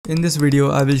In this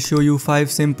video, I will show you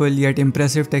 5 simple yet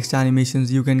impressive text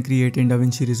animations you can create in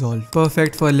DaVinci Resolve.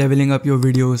 Perfect for leveling up your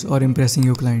videos or impressing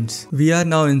your clients. We are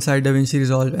now inside DaVinci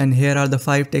Resolve and here are the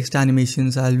 5 text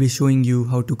animations I'll be showing you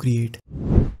how to create.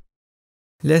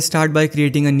 Let's start by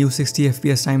creating a new 60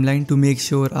 FPS timeline to make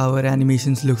sure our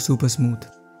animations look super smooth.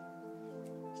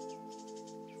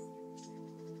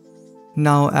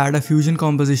 Now add a Fusion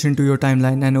composition to your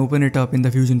timeline and open it up in the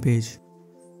Fusion page.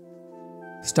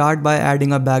 Start by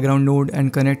adding a background node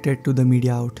and connect it to the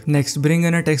media out. Next, bring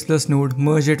in a text plus node,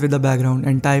 merge it with the background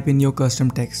and type in your custom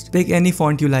text. Pick any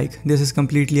font you like, this is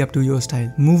completely up to your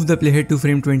style. Move the playhead to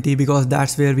frame 20 because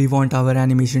that's where we want our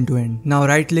animation to end. Now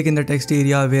right click in the text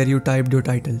area where you typed your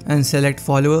title and select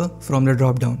follower from the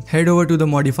drop down. Head over to the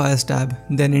modifiers tab,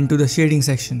 then into the shading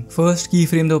section. First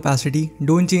keyframe the opacity,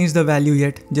 don't change the value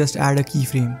yet, just add a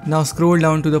keyframe. Now scroll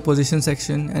down to the position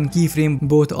section and keyframe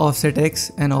both offset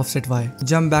X and offset Y.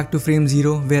 Jump back to frame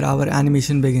 0 where our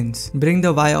animation begins. Bring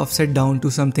the Y offset down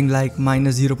to something like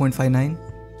 -0.59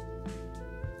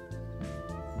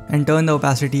 and turn the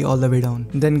opacity all the way down.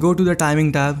 Then go to the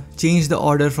timing tab, change the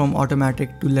order from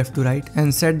automatic to left to right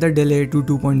and set the delay to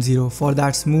 2.0 for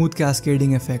that smooth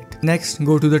cascading effect. Next,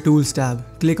 go to the tools tab,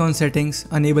 click on settings,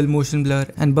 enable motion blur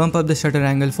and bump up the shutter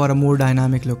angle for a more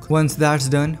dynamic look. Once that's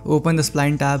done, open the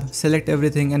spline tab, select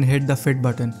everything and hit the fit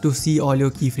button to see all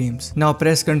your keyframes. Now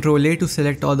press Ctrl A to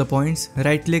select all the points,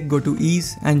 right click, go to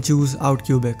ease and choose out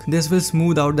cubic. This will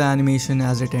smooth out the animation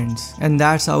as it ends. And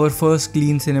that's our first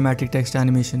clean cinematic text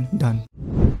animation done.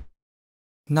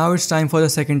 Now it's time for the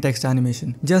second text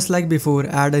animation. Just like before,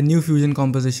 add a new Fusion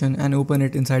composition and open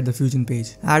it inside the Fusion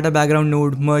page. Add a background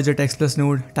node, merge a text plus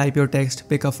node, type your text,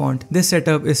 pick a font. This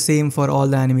setup is same for all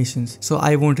the animations, so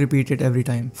I won't repeat it every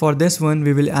time. For this one,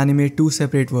 we will animate 2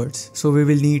 separate words, so we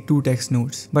will need 2 text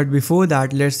nodes. But before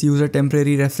that, let's use a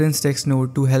temporary reference text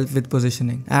node to help with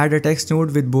positioning. Add a text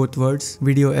node with both words,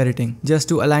 video editing, just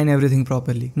to align everything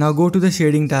properly. Now go to the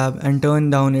shading tab and turn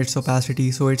down its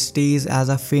opacity so it stays as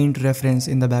a faint reference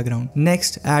in the background.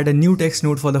 Next, add a new text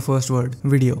node for the first word,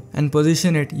 video, and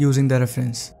position it using the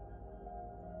reference.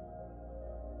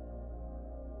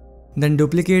 Then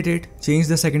duplicate it, change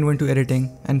the second one to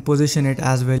editing, and position it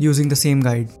as well using the same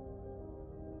guide.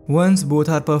 Once both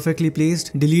are perfectly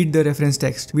placed, delete the reference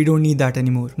text. We don't need that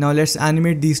anymore. Now let's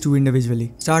animate these two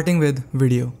individually. Starting with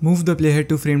video. Move the playhead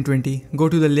to frame 20, go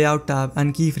to the layout tab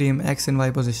and keyframe X and Y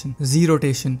position, Z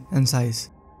rotation and size.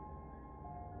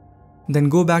 Then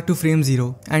go back to frame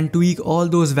 0 and tweak all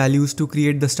those values to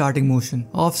create the starting motion.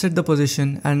 Offset the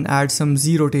position and add some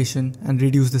Z rotation and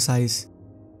reduce the size.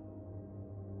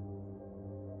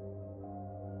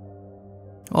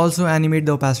 Also animate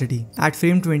the opacity. At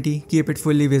frame 20, keep it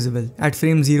fully visible. At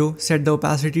frame 0, set the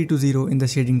opacity to 0 in the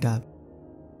shading tab.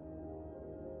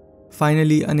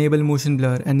 Finally, enable motion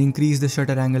blur and increase the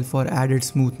shutter angle for added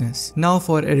smoothness. Now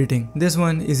for editing. This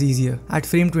one is easier. At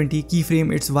frame 20,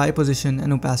 keyframe its Y position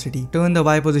and opacity. Turn the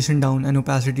Y position down and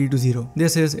opacity to 0.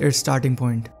 This is its starting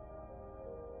point.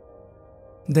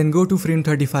 Then go to frame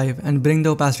 35 and bring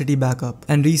the opacity back up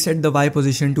and reset the Y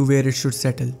position to where it should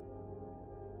settle.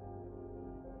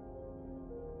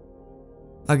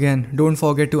 Again, don't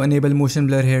forget to enable motion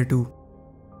blur here too.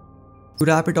 To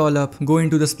wrap it all up, go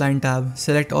into the spline tab,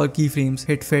 select all keyframes,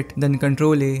 hit fit, then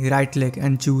Ctrl A, right click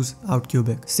and choose out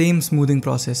cubic. Same smoothing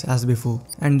process as before.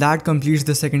 And that completes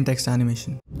the second text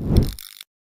animation.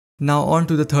 Now on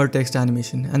to the third text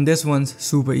animation, and this one's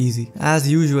super easy. As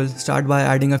usual, start by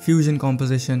adding a Fusion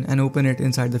composition and open it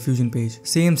inside the Fusion page.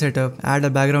 Same setup, add a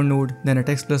background node, then a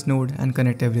text plus node and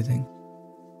connect everything.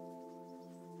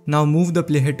 Now move the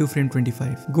playhead to frame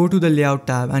 25. Go to the layout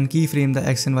tab and keyframe the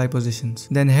X and Y positions.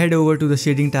 Then head over to the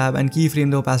shading tab and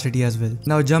keyframe the opacity as well.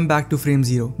 Now jump back to frame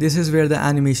 0. This is where the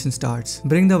animation starts.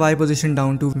 Bring the Y position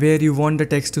down to where you want the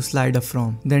text to slide up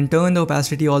from. Then turn the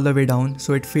opacity all the way down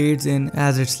so it fades in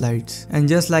as it slides. And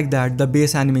just like that, the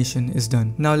base animation is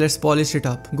done. Now let's polish it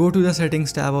up. Go to the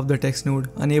settings tab of the text node,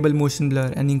 enable motion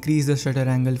blur and increase the shutter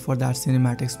angle for that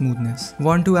cinematic smoothness.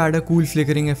 Want to add a cool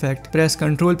flickering effect? Press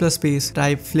Ctrl plus space,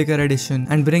 type flicker addition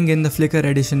and bring in the flicker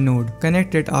addition node.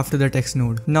 Connect it after the text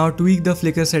node. Now tweak the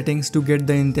flicker settings to get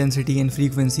the intensity and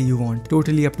frequency you want.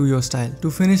 Totally up to your style.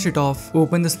 To finish it off,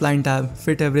 open the spline tab,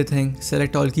 fit everything,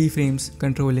 select all keyframes,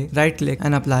 Ctrl A, right click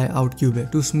and apply out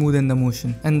cubic to smoothen the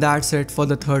motion. And that's it for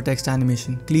the third text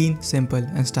animation. Clean, simple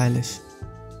and stylish.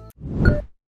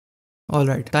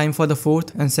 Alright, time for the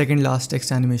fourth and second last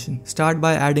text animation. Start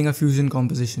by adding a fusion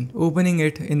composition, opening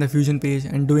it in the fusion page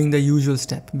and doing the usual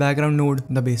step. Background node,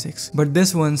 the basics. But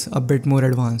this one's a bit more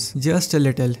advanced. Just a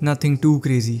little, nothing too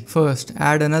crazy. First,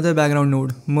 add another background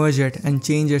node, merge it and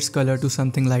change its color to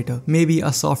something lighter. Maybe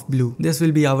a soft blue. This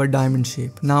will be our diamond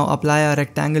shape. Now apply a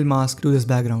rectangle mask to this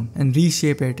background and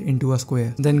reshape it into a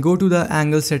square. Then go to the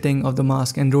angle setting of the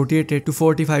mask and rotate it to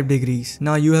 45 degrees.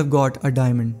 Now you have got a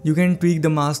diamond. You can tweak the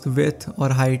mask width or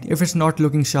height if it's not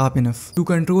looking sharp enough. To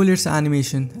control its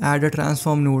animation, add a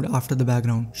transform node after the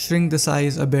background. Shrink the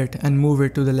size a bit and move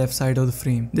it to the left side of the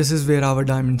frame. This is where our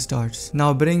diamond starts.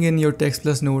 Now bring in your text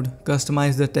plus node,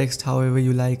 customize the text however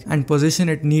you like and position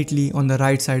it neatly on the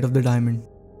right side of the diamond.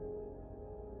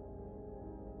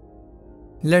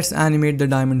 Let's animate the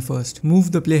diamond first.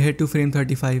 Move the playhead to frame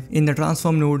 35. In the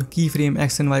transform node, keyframe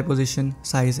X and Y position,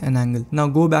 size and angle. Now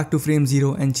go back to frame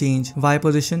 0 and change Y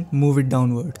position, move it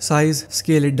downward. Size,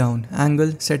 scale it down.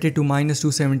 Angle, set it to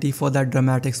 -270 for that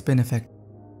dramatic spin effect.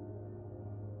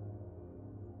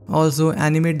 Also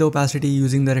animate the opacity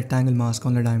using the rectangle mask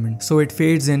on the diamond so it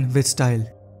fades in with style.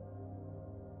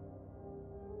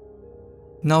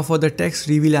 Now for the text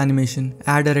reveal animation,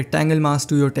 add a rectangle mask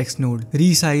to your text node.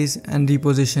 Resize and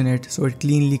reposition it so it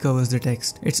cleanly covers the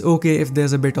text. It's okay if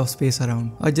there's a bit of space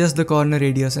around. Adjust the corner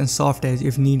radius and soft edge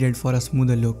if needed for a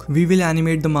smoother look. We will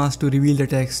animate the mask to reveal the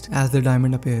text as the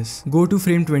diamond appears. Go to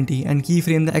frame 20 and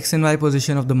keyframe the X and Y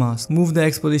position of the mask. Move the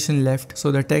X position left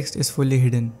so the text is fully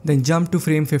hidden. Then jump to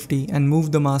frame 50 and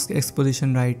move the mask X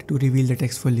position right to reveal the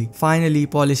text fully. Finally,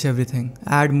 polish everything.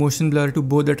 Add motion blur to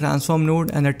both the transform node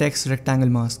and the text rectangle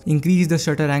mask. Increase the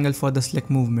shutter angle for the slick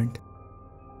movement.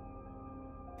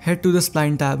 Head to the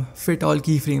spline tab, fit all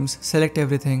keyframes, select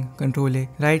everything, Ctrl A,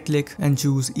 right click and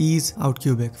choose ease out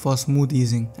cubic for smooth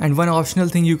easing. And one optional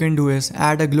thing you can do is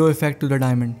add a glow effect to the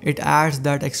diamond. It adds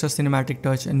that extra cinematic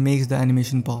touch and makes the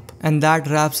animation pop. And that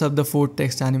wraps up the fourth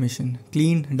text animation.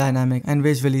 Clean, dynamic and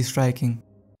visually striking.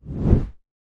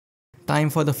 Time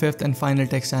for the fifth and final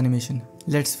text animation.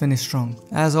 Let's finish strong.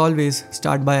 As always,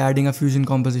 start by adding a fusion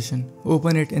composition.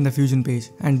 Open it in the fusion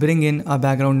page and bring in a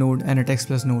background node and a text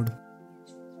plus node.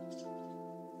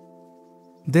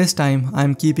 This time I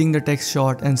am keeping the text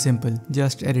short and simple,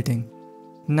 just editing.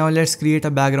 Now let's create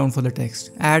a background for the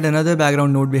text. Add another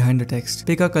background node behind the text.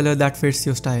 Pick a color that fits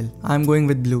your style. I am going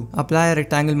with blue. Apply a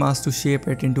rectangle mask to shape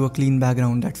it into a clean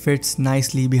background that fits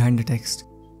nicely behind the text.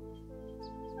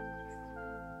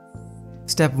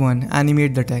 Step 1.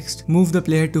 Animate the text. Move the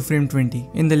playhead to frame 20.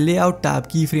 In the layout tab,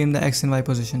 keyframe the X and Y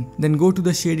position. Then go to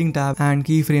the shading tab and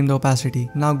keyframe the opacity.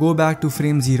 Now go back to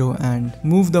frame 0 and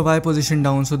move the Y position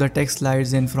down so the text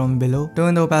slides in from below.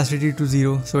 Turn the opacity to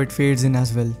 0 so it fades in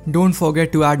as well. Don't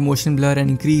forget to add motion blur and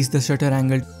increase the shutter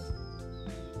angle.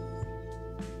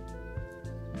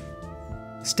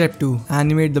 Step 2.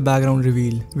 Animate the background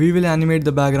reveal. We will animate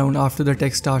the background after the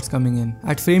text starts coming in.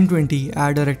 At frame 20,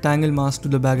 add a rectangle mask to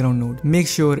the background node. Make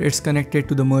sure it's connected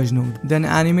to the merge node. Then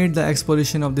animate the X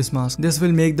position of this mask. This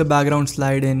will make the background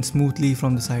slide in smoothly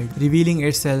from the side, revealing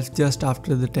itself just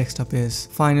after the text appears.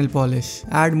 Final polish.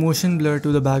 Add motion blur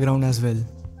to the background as well.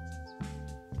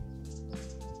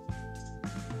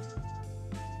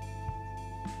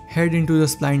 Head into the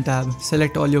spline tab,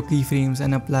 select all your keyframes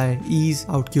and apply ease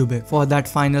out cubic for that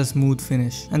final smooth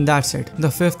finish. And that's it, the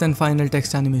fifth and final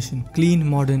text animation. Clean,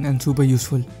 modern and super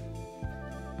useful.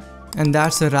 And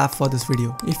that's a wrap for this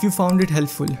video. If you found it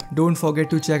helpful, don't forget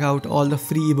to check out all the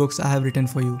free ebooks I have written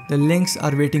for you. The links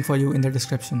are waiting for you in the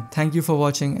description. Thank you for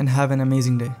watching and have an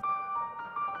amazing day.